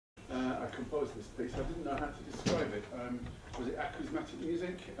composed this piece, I didn't know how to describe it. Was it acousmatic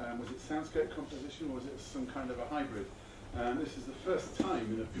music? Was it soundscape composition? Or was it some kind of a hybrid? This is the first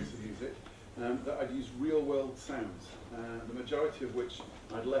time in a piece of music that I'd used real-world sounds, the majority of which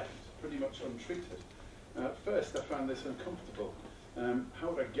I'd left pretty much untreated. At first, I found this uncomfortable. How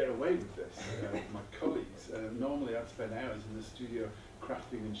would I get away with this? My colleagues, normally I'd spend hours in the studio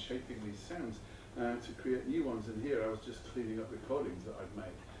crafting and shaping these sounds to create new ones, and here I was just cleaning up recordings that I'd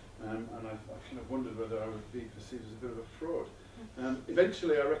made. And I kind of wondered whether I would be perceived as a bit of a fraud.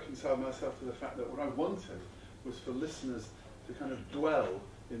 Eventually I reconciled myself to the fact that what I wanted was for listeners to kind of dwell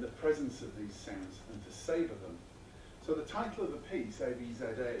in the presence of these sounds and to savour them. So the title of the piece,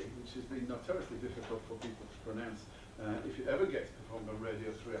 ABZA, which has been notoriously difficult for people to pronounce, if it ever gets performed on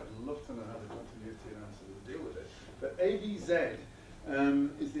Radio 3, I'd love to know how the continuity announcers will deal with it. But ABZ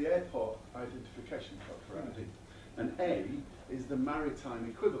is the airport identification code for Aberdeen, and A is the maritime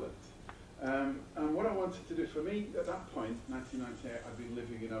equivalent. And what I wanted to do, for me at that point, 1998, I'd been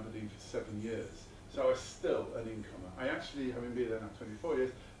living in Aberdeen for 7 years. So I was still an incomer. I actually, having been there now 24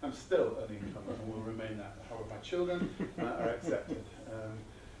 years, I'm still an incomer and will remain that. However, my children are accepted,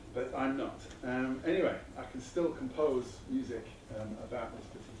 but I'm not. Anyway, I can still compose music about this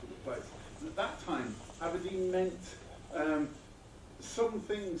particular place. And at that time, Aberdeen meant some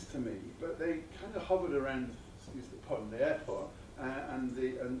things to me, but they kind of hovered around, excuse the pun, the airport and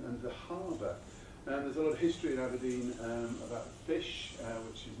the harbour. There's a lot of history in Aberdeen about fish,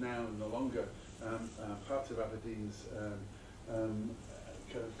 which is now no longer part of Aberdeen's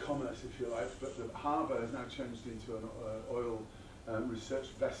kind of commerce, if you like, but the harbour has now changed into an oil research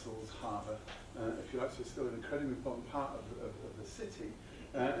vessels harbour, if you like, so it's still an incredibly important part of the city.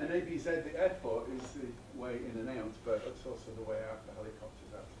 And ABZ, the airport, is the way in and out, but it's also the way out, the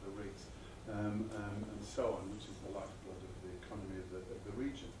helicopters out to the rigs, and so on, which is the lifeblood of the economy of the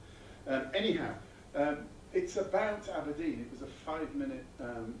region. Anyhow, it's about Aberdeen. It was a 5-minute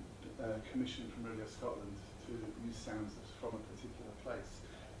commission from Radio Scotland to use sounds from a particular place.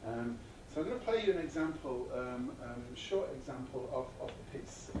 So I'm going to play you an example, a short example of the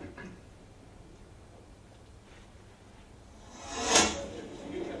piece.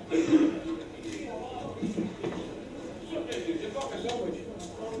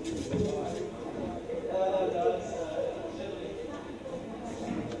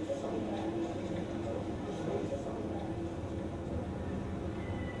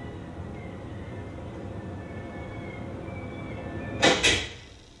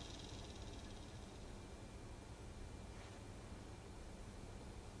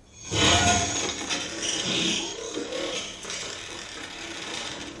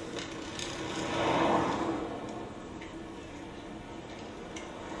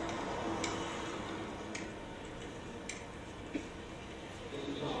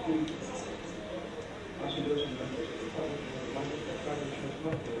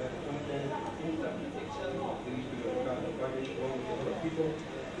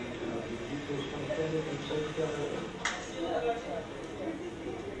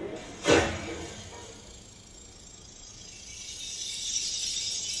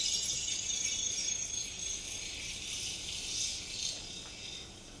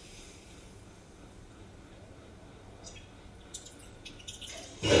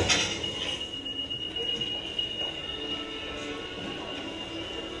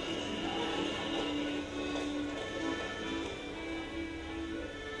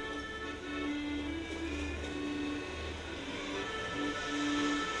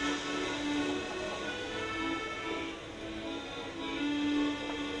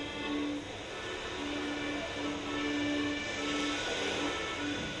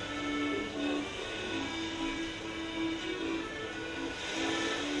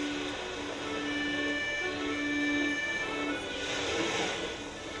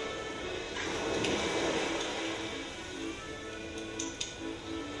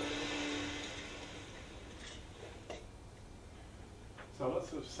 So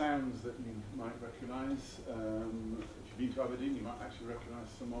lots of sounds that you might recognise. If you've been to Aberdeen, you might actually recognise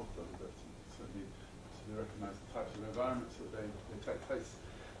some of them, but certainly recognise the types of environments that they take place.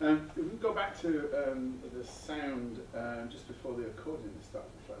 If we can go back to the sound just before the accordion started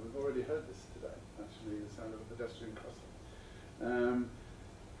to play, we've already heard this today, actually, the sound of a pedestrian crossing.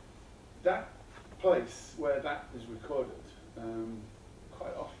 That place where that is recorded,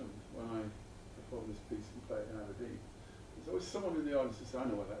 quite often when I perform this piece and play it in Aberdeen, there's always someone in the audience who says, I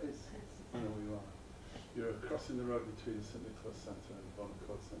know where that is. I know where you are. You're crossing the road between St Nicholas Centre and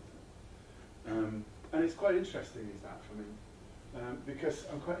Bonaccord Centre. And it's quite interesting, is that, for me, because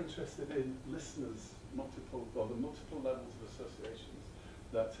I'm quite interested in listeners' the multiple levels of associations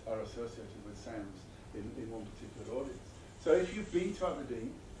that are associated with sounds in one particular audience. So if you've been to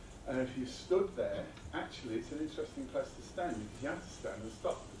Aberdeen, and if you stood there, actually it's an interesting place to stand, because you have to stand and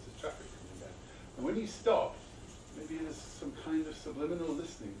stop because there's traffic coming down. And when you stop, maybe there's some kind of subliminal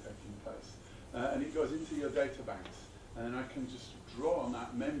listening taking place, and it goes into your data banks, and I can just draw on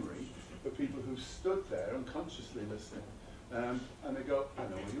that memory for people who stood there unconsciously listening, and they go, I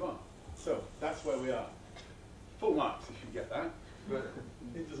know where you are. So that's where we are. Full marks if you get that, but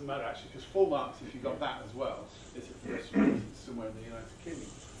it doesn't matter actually, because full marks if you got that as well. It's a first rate somewhere in the United Kingdom.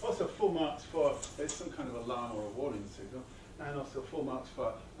 Also full marks for, there's some kind of alarm or a warning signal, and also full marks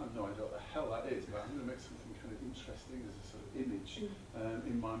for, I have no idea what the hell that is, but I'm going to make something kind of interesting as a sort of image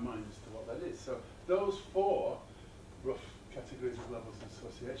in my mind as to what that is. So those four rough categories of levels of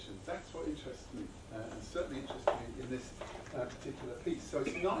association, that's what interests me, and certainly interests me in this particular piece. So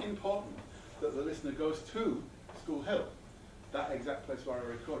it's not important that the listener goes to School Hill, that exact place where I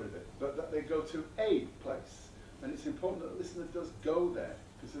recorded it, but that they go to a place. And it's important that the listener does go there,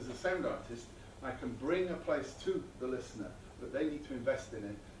 because as a sound artist, I can bring a place to the listener, but they need to invest in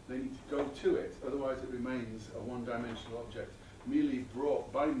it, they need to go to it, otherwise it remains a one-dimensional object, merely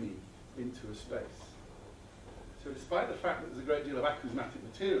brought by me into a space. So despite the fact that there's a great deal of acousmatic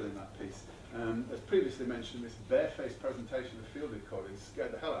material in that piece, as previously mentioned, this barefaced presentation of field recordings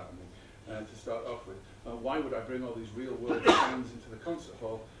scared the hell out of me to start off with. Why would I bring all these real-world sounds into the concert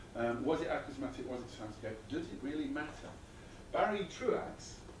hall? Was it acousmatic, was it soundscape? Does it really matter? Barry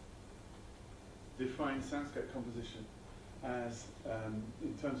Truax defined soundscape composition as,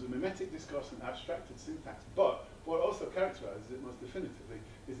 in terms of mimetic discourse and abstracted syntax, but what also characterizes it most definitively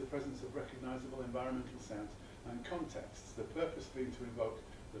is the presence of recognizable environmental sounds and contexts, the purpose being to invoke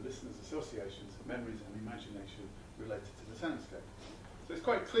the listener's associations, memories and imagination related to the soundscape. So it's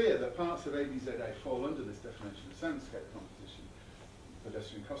quite clear that parts of ABZA fall under this definition of soundscape composition,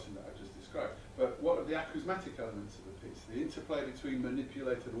 pedestrian crossing that I just described. But what are the acousmatic elements of the piece? The interplay between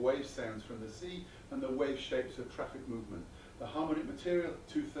manipulated wave sounds from the sea and the wave shapes of traffic movement. The harmonic material,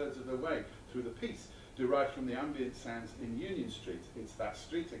 2/3 of the way through the piece, derived from the ambient sounds in Union Street. It's that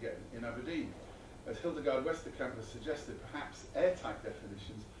street again in Aberdeen. As Hildegard Westerkamp has suggested, perhaps airtight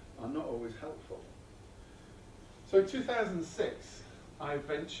definitions are not always helpful. So in 2006, I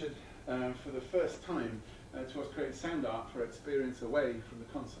ventured for the first time towards creating sound art for experience away from the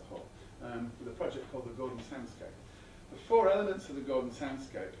concert hall with a project called the Gordon Soundscape. The four elements of the Gordon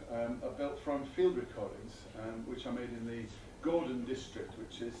Soundscape are built from field recordings, which I made in the Gordon district,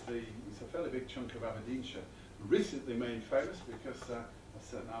 which is it's a fairly big chunk of Aberdeenshire, recently made famous because a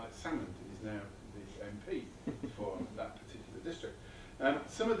certain Alex Salmond is now the MP for that particular district.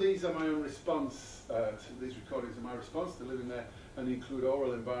 Some of these are my own response to these recordings, are my response to living there, and include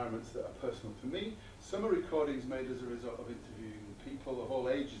oral environments that are personal to me. Some are recordings made as a result of interviewing people of all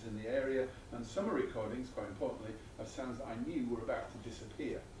ages in the area, and some are recordings, quite importantly, of sounds that I knew were about to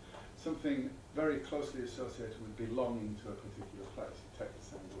disappear. Something very closely associated with belonging to a particular place. You take the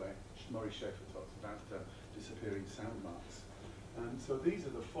sound away. Murray Schafer talks about disappearing sound marks. And so these are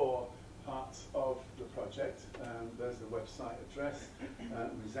the four parts of the project. There's the website address.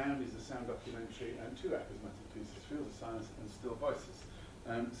 Resound is a sound documentary, and two acousmatic pieces, Fields of Silence and Still Voices.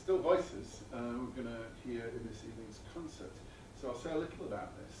 Still Voices we're going to hear in this evening's concert. So I'll say a little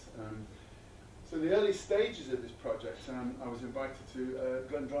about this. So in the early stages of this project, I was invited to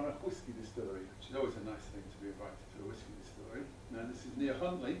Glendronach Whisky Distillery, which is always a nice thing to be invited to a whisky distillery. Now this is near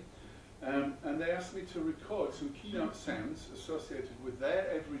Huntley. And they asked me to record some keynote sounds associated with their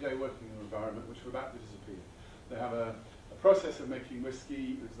everyday working environment, which were about to disappear. They have a process of making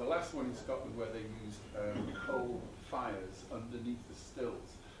whiskey. It was the last one in Scotland where they used coal fires underneath the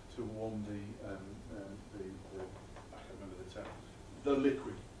stills to warm the I can't remember the term, the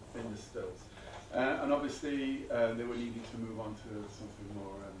liquid in the stills. And obviously they were needing to move on to something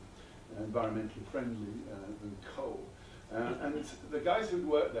more environmentally friendly than coal. And the guys who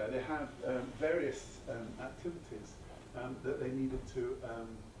work there, they have various activities that they needed to,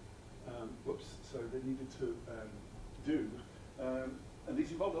 do, and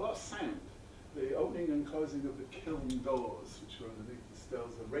these involved a lot of sound. The opening and closing of the kiln doors, which were underneath the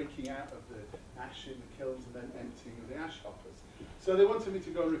stills, the raking out of the ash in the kilns, and then emptying of the ash hoppers. So they wanted me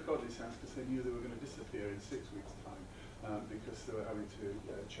to go and record these sounds because they knew they were going to disappear in 6 weeks' time because they were having to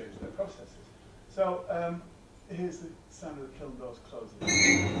change their processes. So. Here's the sound of the kiln doors closing.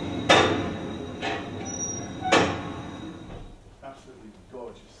 Absolutely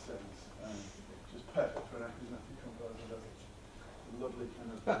gorgeous sounds. Just perfect for an acousmatic composer. Does it? Lovely kind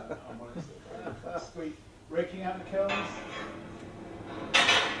of harmonics. Sweet. Raking out the kilns.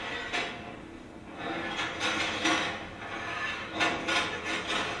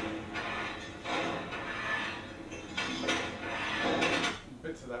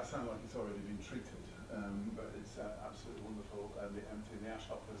 bits of that sound like it's already been treated, but it's absolutely wonderful. The empty and the ash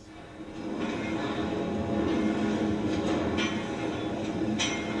hoppers.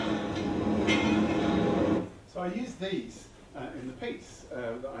 So I used these in the piece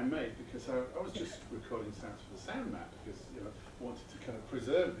that I made because I was just recording sounds for the sound map because I wanted to kind of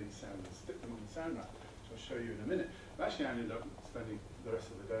preserve these sounds and stick them on the sound map, which I'll show you in a minute. But actually I ended up spending the rest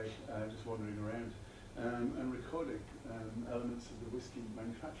of the day just wandering around and recording elements of the whiskey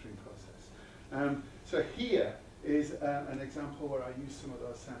manufacturing process. So here is an example where I use some of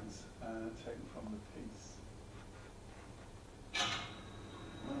those sounds taken from the piece.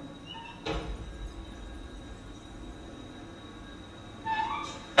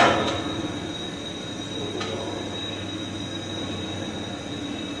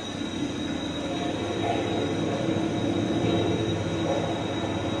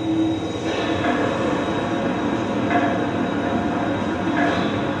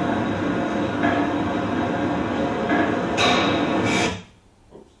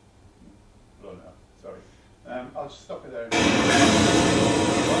 I'll just stop it there. I'm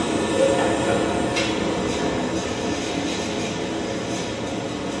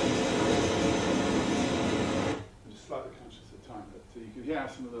just slightly conscious of time, but you can hear how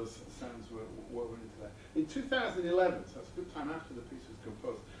some of those sounds were woven into there. In 2011, so it's a good time after the piece was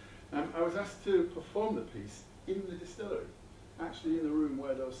composed, I was asked to perform the piece in the distillery, actually in the room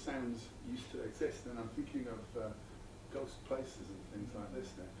where those sounds used to exist, and I'm thinking of ghost places and things like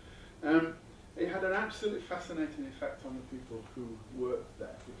this now. It had an absolutely fascinating effect on the people who worked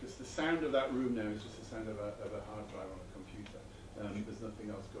there, because the sound of that room now is just the sound of a hard drive on a computer. There's nothing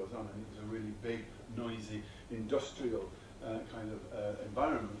else goes on, and it was a really big, noisy, industrial kind of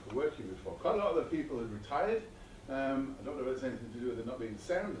environment for working before. Quite a lot of the people had retired. I don't know if it's anything to do with there not being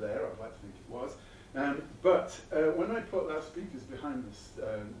sound there. I'd like to think it was. But when I put loudspeakers behind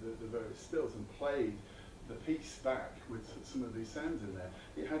the various stills and played the piece back with some of these sounds in there,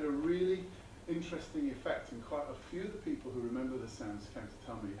 it had a really interesting effect, and quite a few of the people who remember the sounds came to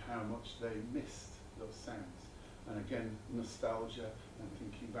tell me how much they missed those sounds. And again, nostalgia and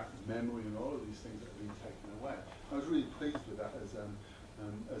thinking back, memory, and all of these things that have been taken away. I was really pleased with that as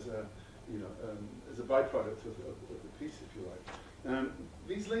a byproduct of the piece, if you like.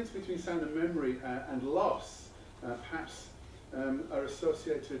 These links between sound and memory and loss, perhaps. Are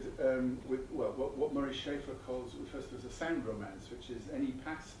associated with what Murray Schafer refers to as a sound romance, which is any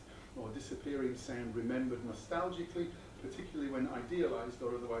past or disappearing sound remembered nostalgically, particularly when idealized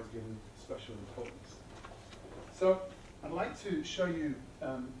or otherwise given special importance. So I'd like to show you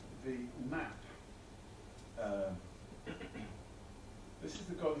the map. This is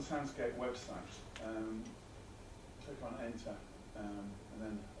the Golden Soundscape website. Click on enter, and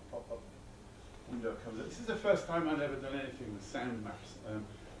then a pop-up window comes up. This is the first time I've ever done anything with sound maps.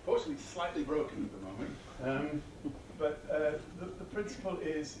 Fortunately, slightly broken at the moment. But the principle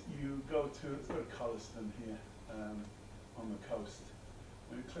is you go to, it's got Colliston here on the coast.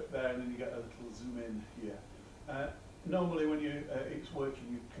 And you click there, and then you get a little zoom in here. Normally, when it's working,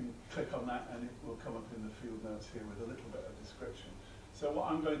 you can click on that, and it will come up in the field notes here with a little bit of description. So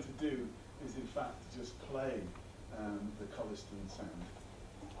what I'm going to do is, in fact, just play the Colliston sound.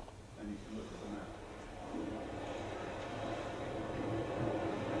 And you can look at the map.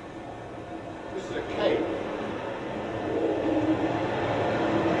 This is a cave.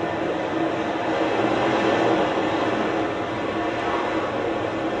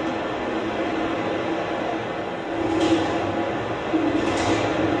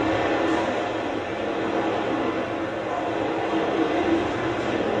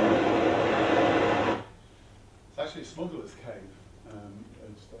 It's actually a smuggler's cave.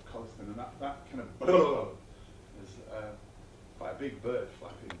 Just off Colliston, and that kind of is quite a big bird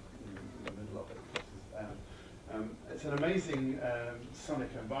flapping in the middle of it. It's an amazing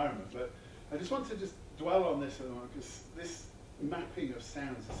sonic environment, but I just want to just dwell on this a moment, because this mapping of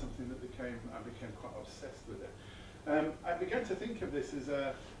sounds is something that I became quite obsessed with it. I began to think of this as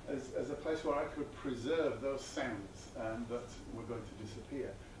a place where I could preserve those sounds that were going to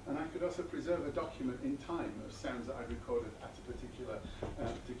disappear. And I could also preserve a document in time of sounds that I recorded at a particular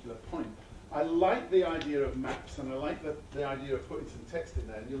point. I like the idea of maps, and I like the idea of putting some text in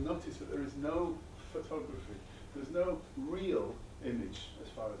there. And you'll notice that there is no photography. There's no real image, as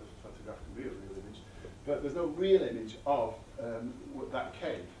far as a photograph can be a real image, but there's no real image of that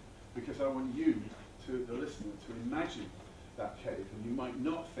cave, because I want you, the listener, to imagine that cave, and you might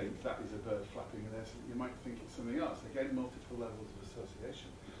not think that is a bird flapping in there, so you might think it's something else. Again, multiple levels of association.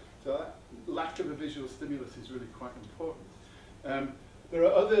 So that lack of a visual stimulus is really quite important. There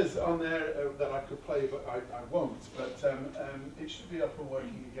are others on there that I could play, but I won't. But it should be up and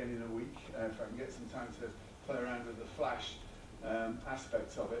working again in a week, if I can get some time to play around with the Flash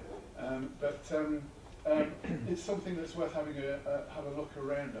aspects of it. It's something that's worth having have a look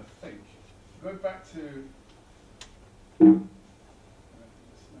around, I think. Going back to... Let's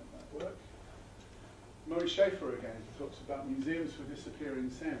make that work. Murray Schafer again talks about museums for disappearing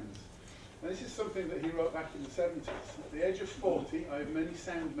sounds. And this is something that he wrote back in the 70s. At the age of 40, I have many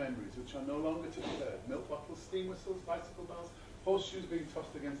sound memories which are no longer to be heard. Milk bottles, steam whistles, bicycle bells, horseshoes being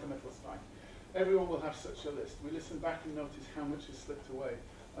tossed against a metal spike. Everyone will have such a list. We listen back and notice how much has slipped away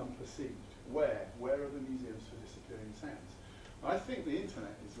unperceived. Where? Where are the museums for disappearing sounds? I think the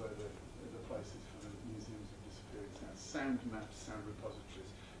internet is where the places for the museums of disappearing sounds. Sound maps, sound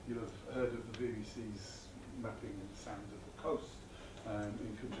repositories. You'll have heard of the BBC's mapping the sound of the coast.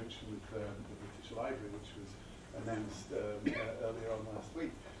 In conjunction with the British Library, which was announced earlier on last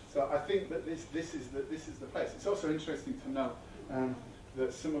week. So I think that this is the place. It's also interesting to note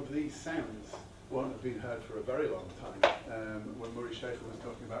that some of these sounds won't have been heard for a very long time. When Murray Schafer was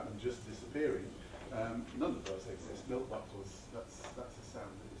talking about them just disappearing, none of those exist. Milk bottles, that's a sound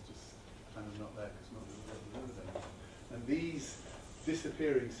that is just kind of not there because nobody will ever deliver them. And these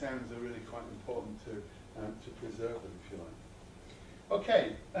disappearing sounds are really quite important to preserve them, if you like.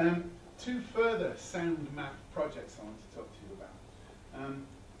 Okay, two further sound map projects I want to talk to you about.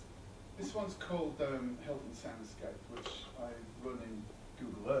 This one's called Hilton Soundscape, which I run in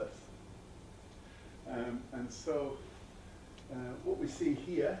Google Earth. And so what we see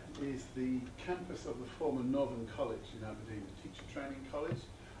here is the campus of the former Northern College in Aberdeen, a teacher training college,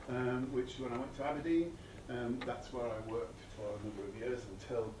 which when I went to Aberdeen, that's where I worked for a number of years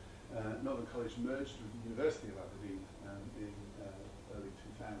until Northern College merged with the University of Aberdeen in early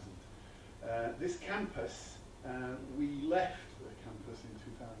 2000. This campus, we left the campus in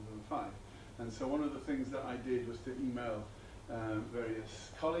 2005, and so one of the things that I did was to email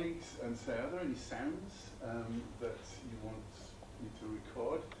various colleagues and say, are there any sounds that you want me to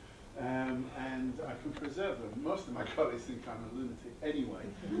record? And I can preserve them. Most of my colleagues think I'm a lunatic anyway,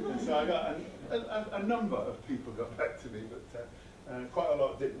 and so I got a number of people got back to me, but quite a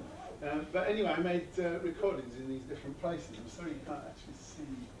lot didn't. But anyway, I made recordings in these different places. I'm sorry you can't actually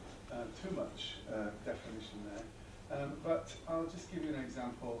see too much definition there. But I'll just give you an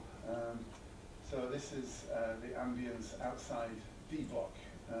example. So this is the ambience outside D block,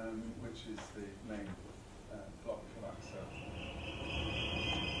 which is the main block for that. So.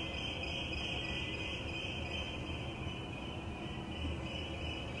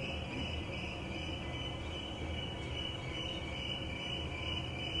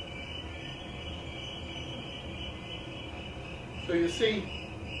 So you see,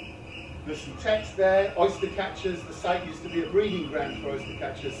 there's some text there, oyster catchers. The site used to be a breeding ground for oyster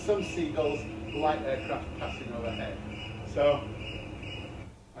catchers, some seagulls, light aircraft passing overhead. So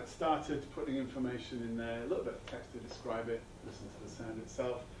I started putting information in there, a little bit of text to describe it, listen to the sound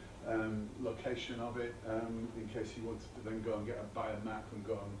itself, location of it, in case you wanted to then go and buy a map and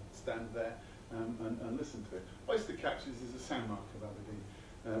go and stand there and listen to it. Oyster catchers is a sound mark of Aberdeen.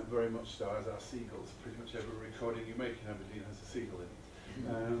 Very much so, as are seagulls. Pretty much every recording you make in Aberdeen has a seagull in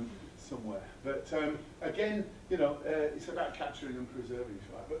it somewhere. But again, you know, it's about capturing and preserving, if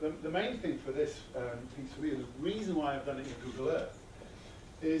you like. But the main thing for this piece for me, and the reason why I've done it in Google Earth,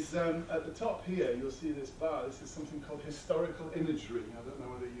 is at the top here, you'll see this bar. This is something called historical imagery. I don't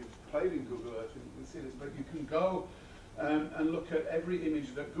know whether you've played in Google Earth and you can see this, but you can go and look at every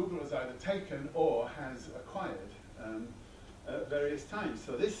image that Google has either taken or has acquired. At various times.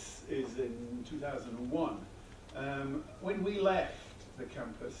 So this is in 2001. When we left the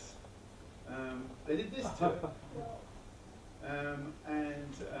campus, they did this to it. And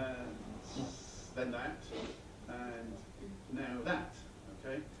then that, and now that.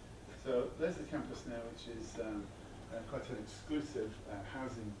 Okay? So there's the campus now, which is quite an exclusive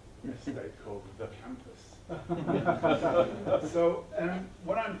housing estate called The Campus. So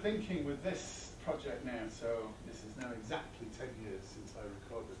what I'm thinking with this project now, so this is now exactly 10 years since I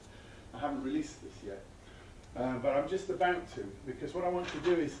recorded. I haven't released this yet, but I'm just about to, because what I want to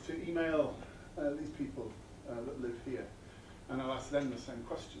do is to email these people that live here, and I'll ask them the same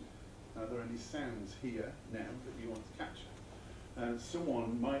question. Are there any sounds here now that you want to capture? And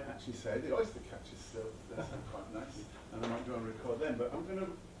someone might actually say, the oyster catchers still, they sound quite nice, and I might go and record them, but I'm going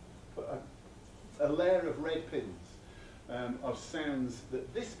to put a layer of red pins of sounds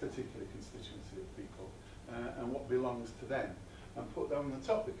that this particular constituency of people and what belongs to them, and put them on the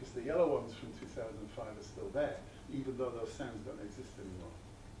top, because the yellow ones from 2005 are still there, even though those sounds don't exist anymore.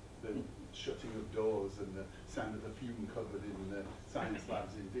 the shutting of doors and the sound of the fume cupboard in the science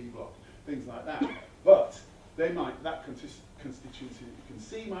labs in D block, things like that. But they might, that constituency that you can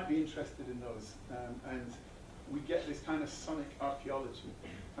see might be interested in those, and we get this kind of sonic archaeology,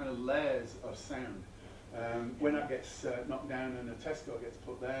 kind of layers of sound. When that gets knocked down and a Tesco gets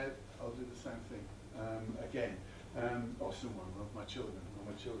put there, I'll do the same thing again. Or someone, or my children, or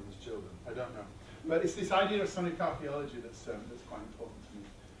my children's children, I don't know. But it's this idea of sonic archaeology that's quite important to me.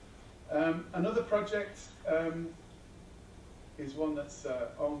 Another project is one that's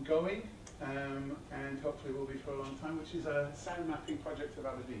ongoing, and hopefully will be for a long time, which is a sound mapping project of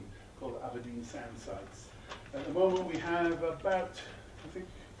Aberdeen, called Aberdeen Sound Sites. At the moment we have about, I think,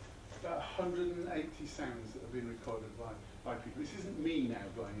 about 180 sounds that have been recorded by people. This isn't me now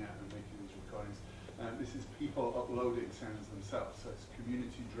going out and making these recordings. This is people uploading sounds themselves, so it's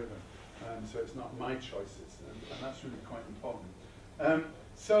community driven. So it's not my choices, and that's really quite important.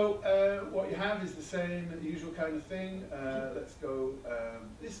 What you have is the same, the usual kind of thing. Let's go,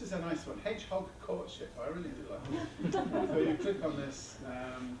 this is a nice one, hedgehog courtship. I really do like it. So you click on this,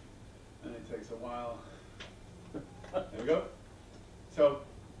 and it takes a while. There we go. So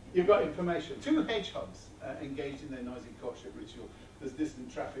you've got information. 2 hedgehogs engaged in their noisy courtship ritual. There's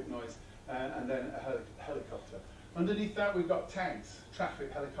distant traffic noise, and then a helicopter. Underneath that, we've got tags,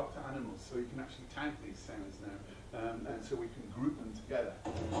 traffic, helicopter, animals, so you can actually tag these sounds now, and so we can group them together.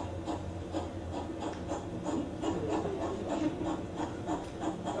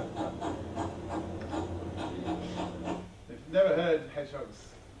 If you've never heard hedgehogs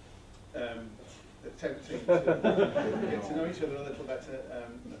attempting to get to know each other a little better,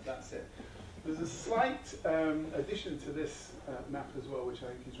 that's it. There's a slight addition to this map as well, which I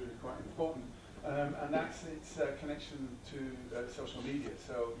think is really quite important. And that's its connection to social media.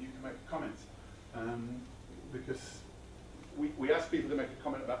 So you can make a comment, because we ask people to make a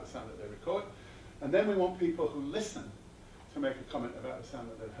comment about the sound that they record, and then we want people who listen to make a comment about the sound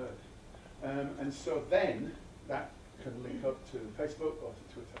that they've heard. And so then that can link up to Facebook or to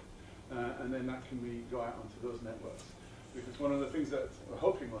Twitter, and then that can go out onto those networks. Because one of the things that we're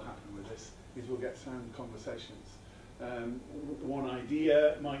hoping will happen with this is we'll get sound conversations. One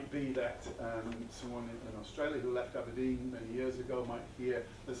idea might be that someone in Australia who left Aberdeen many years ago might hear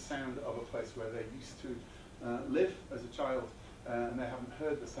the sound of a place where they used to live as a child, and they haven't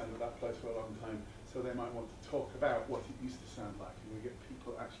heard the sound of that place for a long time, so they might want to talk about what it used to sound like, and we get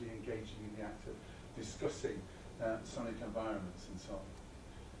people actually engaging in the act of discussing sonic environments and so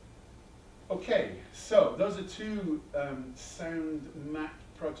on. Okay, so those are 2 sound map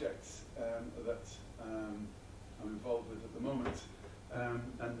projects that I'm involved with at the moment,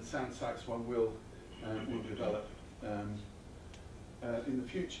 and the Sound Sites one will develop in the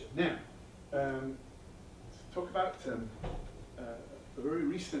future. Now, talk about a very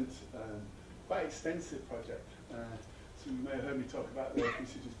recent, quite extensive project. So you may have heard me talk about the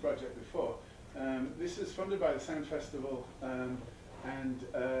Prestigious project before. This is funded by the Sound Festival, and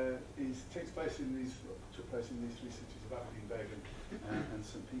took place in these 3 cities of Aberdeen, Bergen, and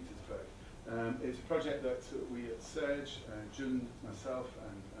St. Petersburg. It's a project that we at Serge, June, myself,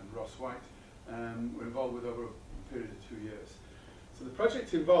 and Ross White were involved with over a period of 2 years. So the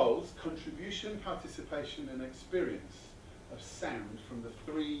project involves contribution, participation, and experience of sound from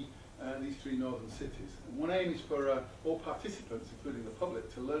these 3 northern cities. And one aim is for all participants, including the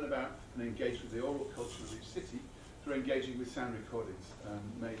public, to learn about and engage with the oral culture of each city through engaging with sound recordings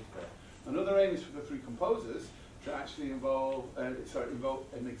made there. Another aim is for the 3 composers to actually involve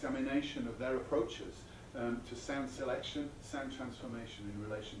an examination of their approaches to sound selection, sound transformation in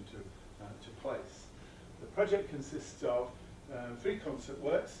relation to place. The project consists of 3 concert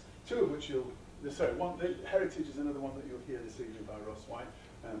works, 2 of which the Heritage is another one that you'll hear this evening by Ross White,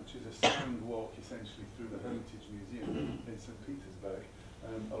 which is a sound walk essentially through the Heritage Museum in St. Petersburg,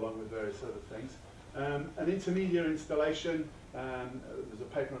 along with various other things. An intermediate installation, there's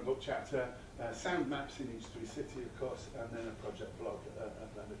a paper and book chapter, sound maps in each 3 cities, of course, and then a project blog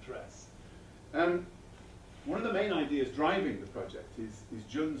at that address. One of the main ideas driving the project is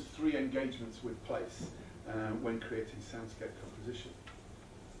Jun's 3 engagements with place when creating soundscape composition.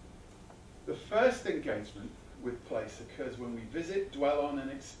 The first engagement with place occurs when we visit, dwell on,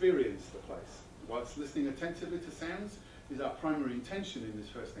 and experience the place. Whilst listening attentively to sounds is our primary intention in this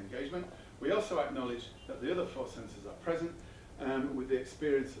first engagement, we also acknowledge that the other 4 senses are present with the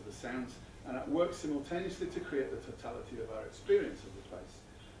experience of the sounds and at work simultaneously to create the totality of our experience of the place.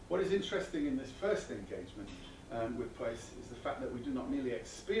 What is interesting in this first engagement with place is the fact that we do not merely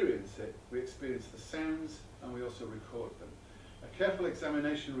experience it, we experience the sounds and we also record them. A careful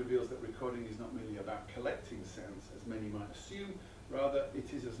examination reveals that recording is not merely about collecting sounds, as many might assume, Rather,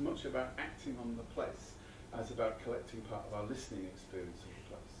 it is as much about acting on the place as about collecting part of our listening experience of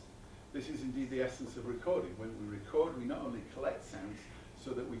the place. This is indeed the essence of recording. When we record, we not only collect sounds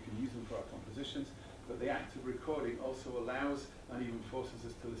so that we can use them for our compositions, but the act of recording also allows and even forces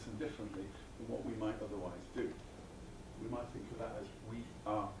us to listen differently than what we might otherwise do. We might think of that as we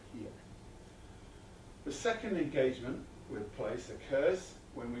are here. The second engagement with place occurs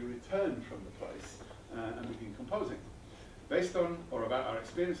when we return from the place and begin composing, based on or about our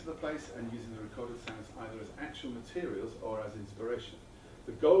experience of the place and using the recorded sounds either as actual materials or as inspiration.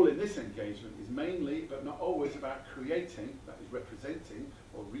 The goal in this engagement is mainly, but not always, about creating, that is representing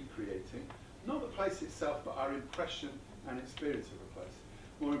or recreating, not the place itself, but our impression and experience of the place.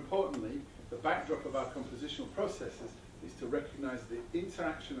 More importantly, the backdrop of our compositional processes is to recognize the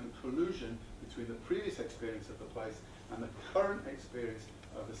interaction and collusion between the previous experience of the place and the current experience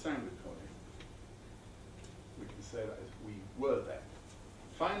of the sound recording. We can say that as we were there.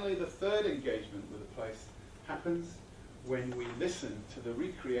 Finally, the third engagement with a place happens when we listen to the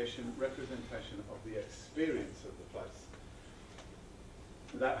recreation, representation of the experience of the place,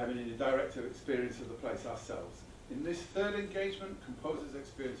 without having any direct experience of the place ourselves. In this third engagement, composers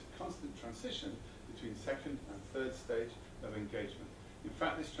experience a constant transition between second and third stage of engagement. In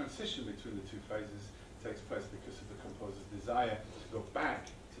fact, this transition between the two phases takes place because of the composer's desire to go back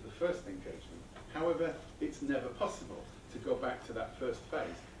to the first engagement. However, it's never possible to go back to that first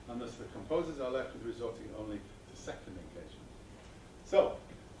phase, and thus the composers are left with resorting only to second engagement. So,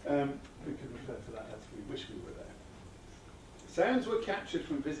 we could refer to that as we wish we were there. Sounds were captured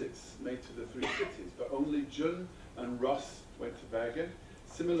from visits made to the three cities, but only Jun and Ross went to Bergen.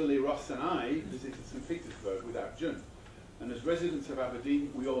 Similarly, Ross and I visited St. Petersburg without Jun. And as residents of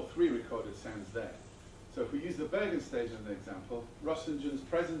Aberdeen, we all three recorded sounds there. So if we use the Bergen stage as an example, Ross and Jun's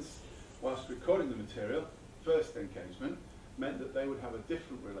presence whilst recording the material, first engagement, meant that they would have a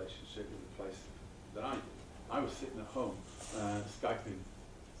different relationship with the place than I did. I was sitting at home, Skyping,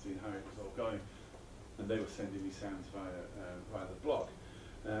 seeing how it was all going, and they were sending me sounds via the blog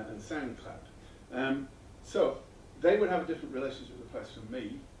and SoundCloud. So they would have a different relationship with the place from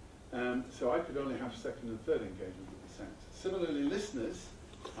me, so I could only have second and third engagement with the sounds. Similarly, listeners,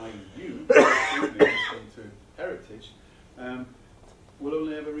 i.e. you, listening to Heritage, will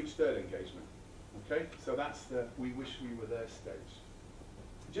only ever reach third engagement. Okay, so that's the we wish we were there stage.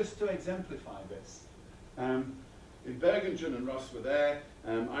 Just to exemplify this, in Bergen, Jun and Ross were there.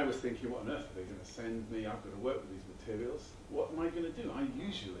 I was thinking, what on earth are they going to send me? I've got to work with these materials. What am I going to do? I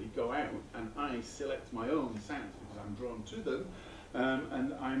usually go out and I select my own sounds because I'm drawn to them,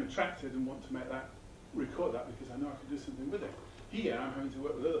 and I'm attracted and want to make that, record that because I know I can do something with it. Here, I'm having to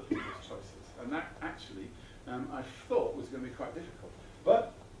work with other people's choices, and that actually I thought was going to be quite difficult.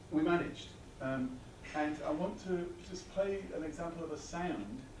 But we managed. And I want to just play an example of a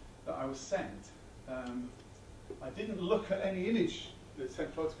sound that I was sent. I didn't look at any image that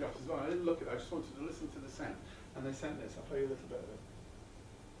sent photographs as well. I didn't look at it. I just wanted to listen to the sound. And they sent this. I'll play you a little bit of it.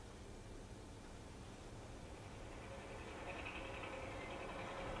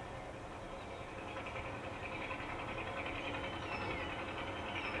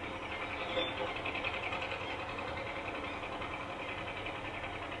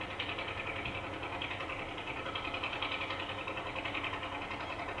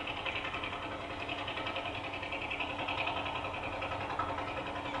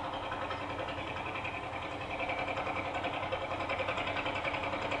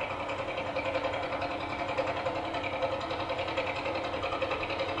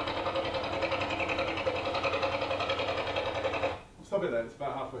 Stop it there, it's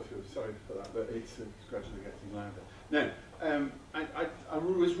about halfway through, sorry for that, but it's gradually getting louder. Now, I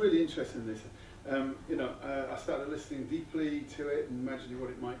was really interested in this. I started listening deeply to it and imagining what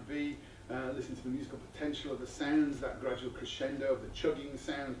it might be, listening to the musical potential of the sounds, that gradual crescendo of the chugging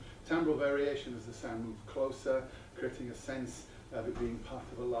sound, timbral variation as the sound moved closer, creating a sense of it being part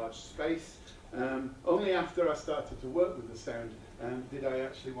of a large space. Only after I started to work with the sound did I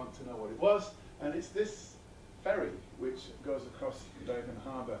actually want to know what it was, and it's this ferry which goes across Bergen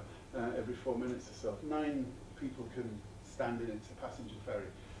Harbour every 4 minutes or so. 9 people can stand in it, it's a passenger ferry.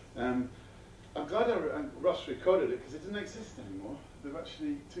 I'm glad Ross recorded it because it doesn't exist anymore. They've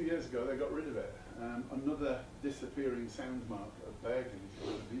actually, 2 years ago, they got rid of it. Another disappearing sound mark of Bergen. If you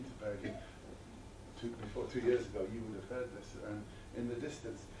would have been to Bergen before 2 years ago, you would have heard this in the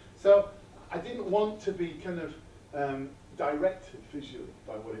distance. So I didn't want to be kind of directed visually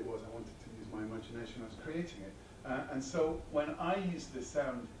by what it was. I wanted to use my imagination as creating it. And so when I used this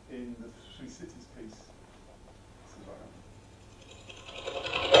sound in the Three Cities piece, this is what happened.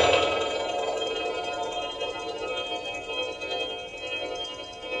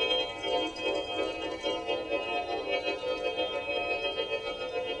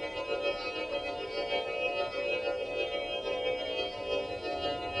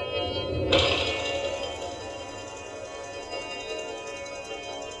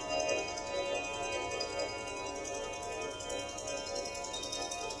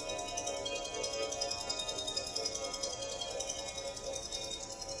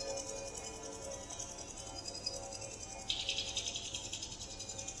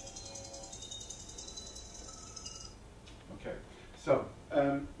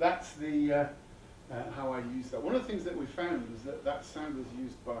 that's the how I use that. One of the things that we found was that that sound was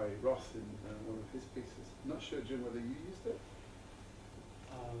used by Ross in one of his pieces. I'm not sure, Jim, whether you used it.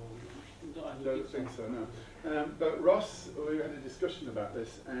 I don't think so, no. But Ross, we had a discussion about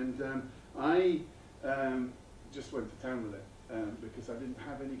this, and I just went to town with it because I didn't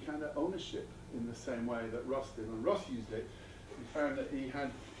have any kind of ownership in the same way that Ross did. When Ross used it, we found that he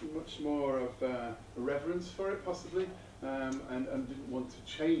had much more of a reverence for it, possibly, and didn't want to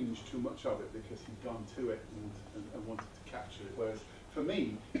change too much of it because he'd gone to it and wanted to capture it. Whereas for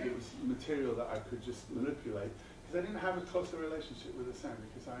me, it was material that I could just manipulate because I didn't have a closer relationship with the sound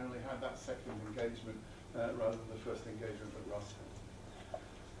because I only had that second engagement rather than the first engagement that Ross had.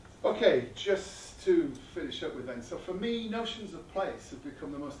 Okay, just to finish up with then. So for me, notions of place have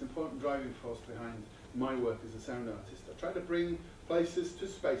become the most important driving force behind my work as a sound artist. I try to bring places to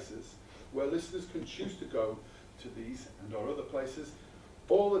spaces where listeners can choose to go to these and or other places,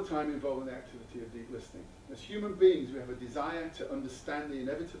 all the time involving the activity of deep listening. As human beings, we have a desire to understand the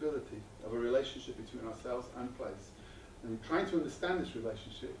inevitability of a relationship between ourselves and place. And in trying to understand this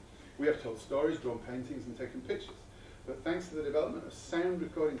relationship, we have told stories, drawn paintings, and taken pictures. But thanks to the development of sound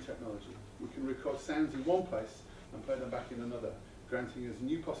recording technology, we can record sounds in one place and play them back in another, granting us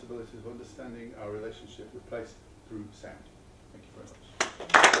new possibilities of understanding our relationship with place through sound. Thank you very much.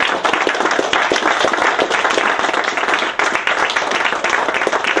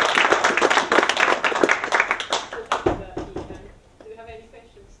 Do we have any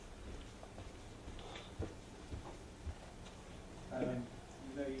questions?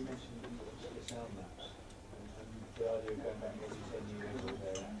 You mentioned the sound maps and the idea of going back maybe 10 years or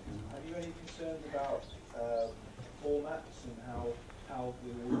there. Have you any concerns about formats and how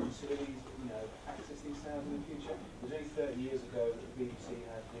we will consider these, access these sounds in the future? It was only 30 years ago that the BBC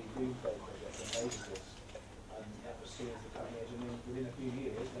had the Doomsday Project on Laserdisc, and that was seen as the cutting edge, and then within a few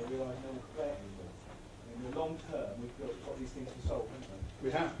years they realised no one could play it anymore. In the long term, we've got these things to solve, haven't we?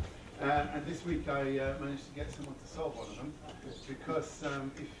 We have. And this week I managed to get someone to solve one of them, because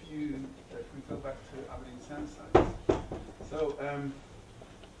if we go back to Aberdeen Sound Science. So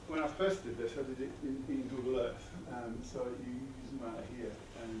when I first did this, I did it in Google Earth. So you zoom out here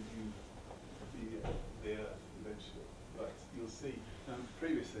and you see the Earth eventually. But you'll see,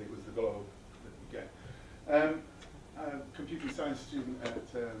 previously it was the globe that you get. A computer science student at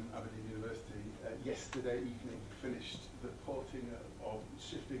Aberdeen University yesterday evening finished the porting of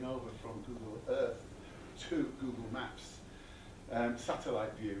shifting over from Google Earth to Google Maps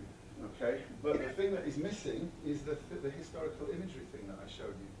satellite view. Okay, but the thing that is missing is the historical imagery thing that I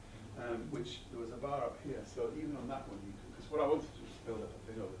showed you, which there was a bar up here. So even on that one, you could, because what I wanted to do was build up a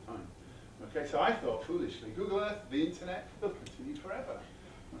thing over time. Okay, so I thought foolishly, Google Earth, the internet, they'll continue forever.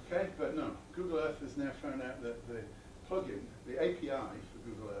 Okay, but no, Google Earth has now found out that the plugin, the API for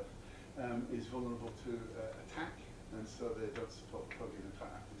Google Earth, is vulnerable to attack, and so they don't support the plugin. In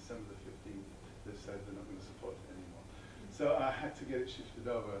fact, after December the 15th, they've said they're not going to support it anymore. So I had to get it shifted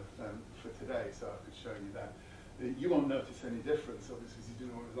over for today, so I could show you that. You won't notice any difference, obviously, because you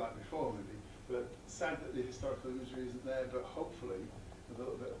didn't know what it was like before, maybe. But sad that the historical imagery isn't there, but hopefully, with a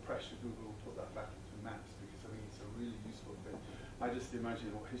little bit of pressure, Google will put that back into maps, because I think it's a really useful thing. I just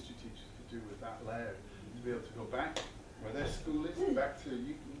imagine what history teachers could do with that layer, to be able to go back where their school is, back to,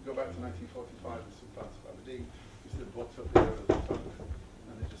 you can go back to 1945 in some parts of Aberdeen, just to brought up the area of the photography,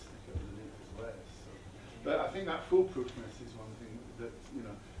 and they just stick it underneath as layers. So. But I think that foolproofness is one thing that,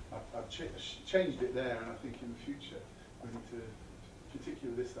 I've changed it there, and I think in the future, we need to,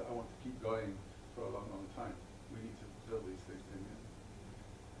 particularly this that I want to keep going for a long, long time, we need to build these things in.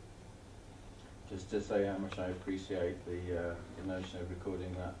 Just to say how much I appreciate the notion of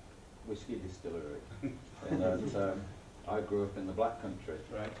recording that whiskey distillery. In that I grew up in the Black Country.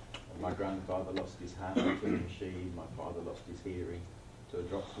 Right. My grandfather lost his hand to a machine. My father lost his hearing to a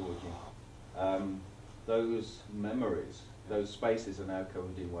drop forging. Those memories, those spaces are now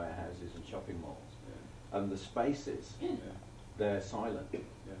covered in warehouses and shopping malls. Yeah. And the spaces, they're silent. Yeah.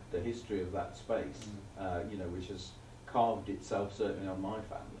 The history of that space, which has carved itself certainly on my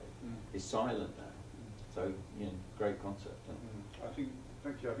family, is silent now. So, great concept.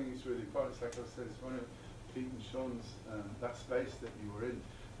 Thank you. I think it's really important. It's like I said, it's one of Pete and Sean's, that space that you were in,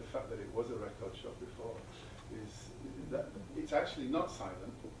 the fact that it was a record shop before, is that it's actually not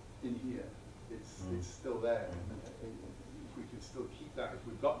silent in here. It's still there. And if we can still keep that, if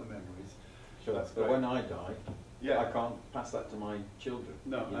we've got the memories, sure. That's but great. when I die, I can't pass that to my children.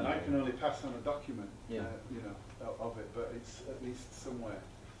 No, and I can only pass on a document, of it, but it's at least somewhere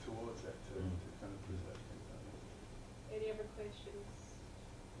towards it to kind of preserve things like that. Any other questions?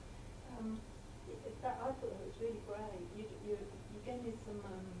 I thought that was really great. You gave me some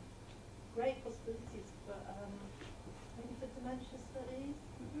great possibilities for maybe for dementia studies.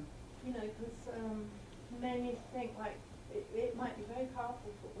 You know, because made me think like it might be very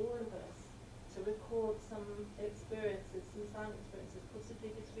powerful for all of us to record some experiences, some sound experiences,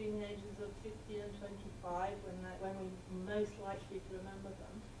 possibly between the ages of 50 and 25, when we're most likely to remember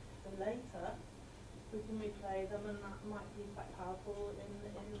them. Then later, we can replay them, and that might be quite powerful in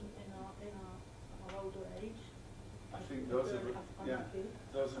our older age. I think those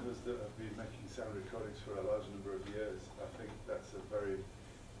of us that have been making sound recordings for a large number of years, I think that's a very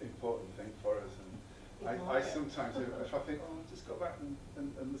important thing for us. And I sometimes, if I think, oh, I'll just go back and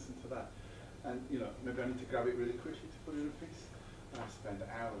listen to that, and you know, maybe I need to grab it really quickly to put in a piece, and I spend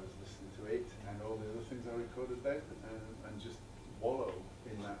hours listening to it and all the other things I recorded there, and just wallow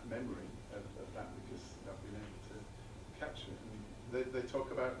in that memory of that, because I've been able to capture it. And they talk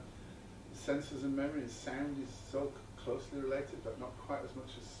about senses and memory, and sound is so closely related, but not quite as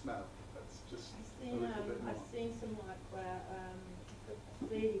much as smell. That's just a little bit more. I've seen some work where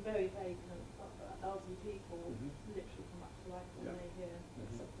really very vagrant elderly people literally come back to life when they hear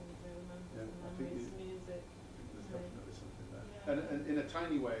something that they remember, some memories, music. There's definitely something there. And in a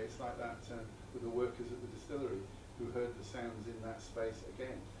tiny way, it's like that with the workers at the distillery who heard the sounds in that space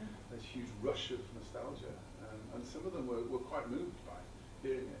again. There's a huge rush of nostalgia, and some of them were quite moved by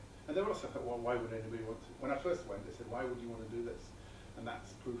hearing it. And they also thought, well, why would anybody want to? When I first went, they said, why would you want to do this? And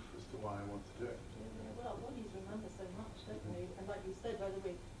that's proof as to why I want to do it. Yeah, well, bodies remember so much, don't they? And like you said, whether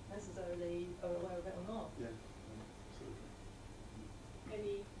we necessarily are aware of it or not. Yeah, absolutely.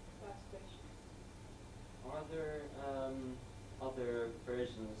 Any last questions? Are there other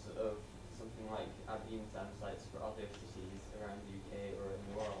versions of something like ambient sound sites for other cities around the UK or in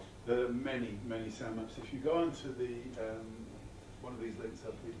the world? There are many, many sound maps. If you go onto the one of these links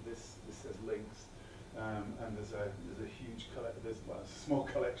up here, this says links, and there's a huge there's a small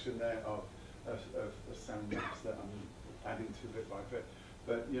collection there of sound maps that I'm adding to bit by bit.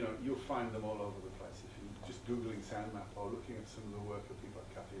 But you know, you'll find them all over the place if you just googling sound map or looking at some of the work of people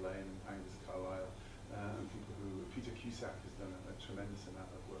like Kathy Lane and Angus Carlisle, and people who Peter Cusack has done a tremendous amount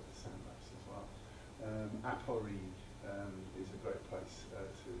of work with sound maps as well. Apory is a great place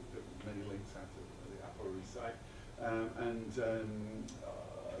to get many links out of the Apory site.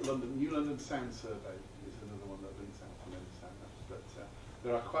 New London Sound Survey is another one that links out to many sound maps. But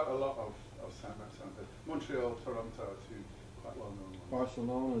there are quite a lot of sound maps out there. Montreal, Toronto are two quite well known ones.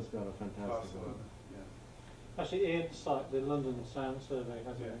 Barcelona's got a fantastic one. Yeah. Actually, Ian's site, the London Sound Survey,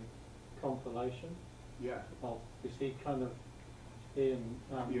 has a compilation. Yeah. Of, because he kind of, Ian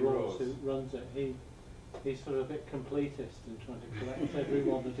Ian Rawls, Rawls, who runs it, he's sort of a bit completist in trying to collect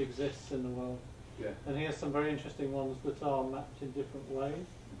everyone that exists in the world. Yeah. And he has some very interesting ones that are mapped in different ways.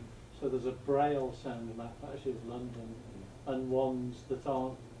 So there's a Braille sound map actually of London, and ones that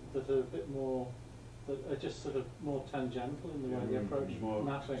aren't, that are a bit more, that are just sort of more tangential in the way they approach more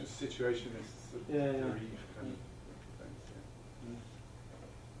mapping. Just situationists, sort of kind of things. Yeah.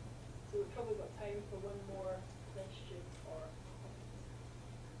 So we've probably got time for one more question or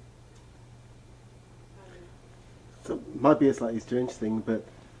so might be a slightly strange thing, but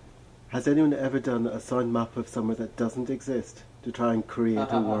has anyone ever done a sound map of somewhere that doesn't exist to try and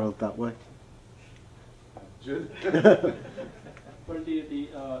create a world that way? Jude? Well, the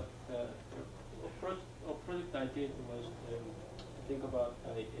project I did was to think about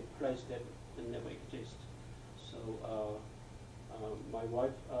a place that never exists. So my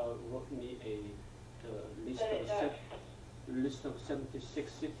wife wrote me a list of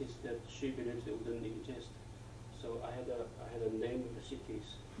 76 cities that she believes that wouldn't exist. So I had a name of the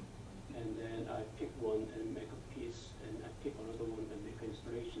cities, and then I pick one and make a piece, and I pick another one and make an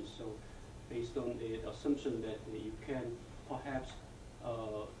installation. So based on the assumption that you can perhaps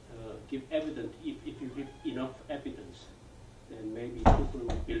give evidence, if you give enough evidence, then maybe people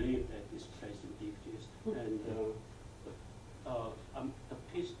will believe that this place really exists. And the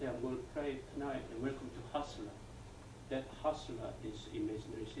piece that I'm going to play tonight, and Welcome to Hustler. That Hustler is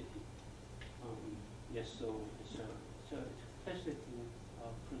imaginary city. Yes, so it's a fascinating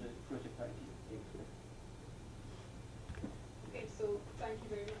project idea. okay, so thank you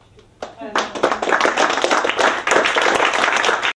very much.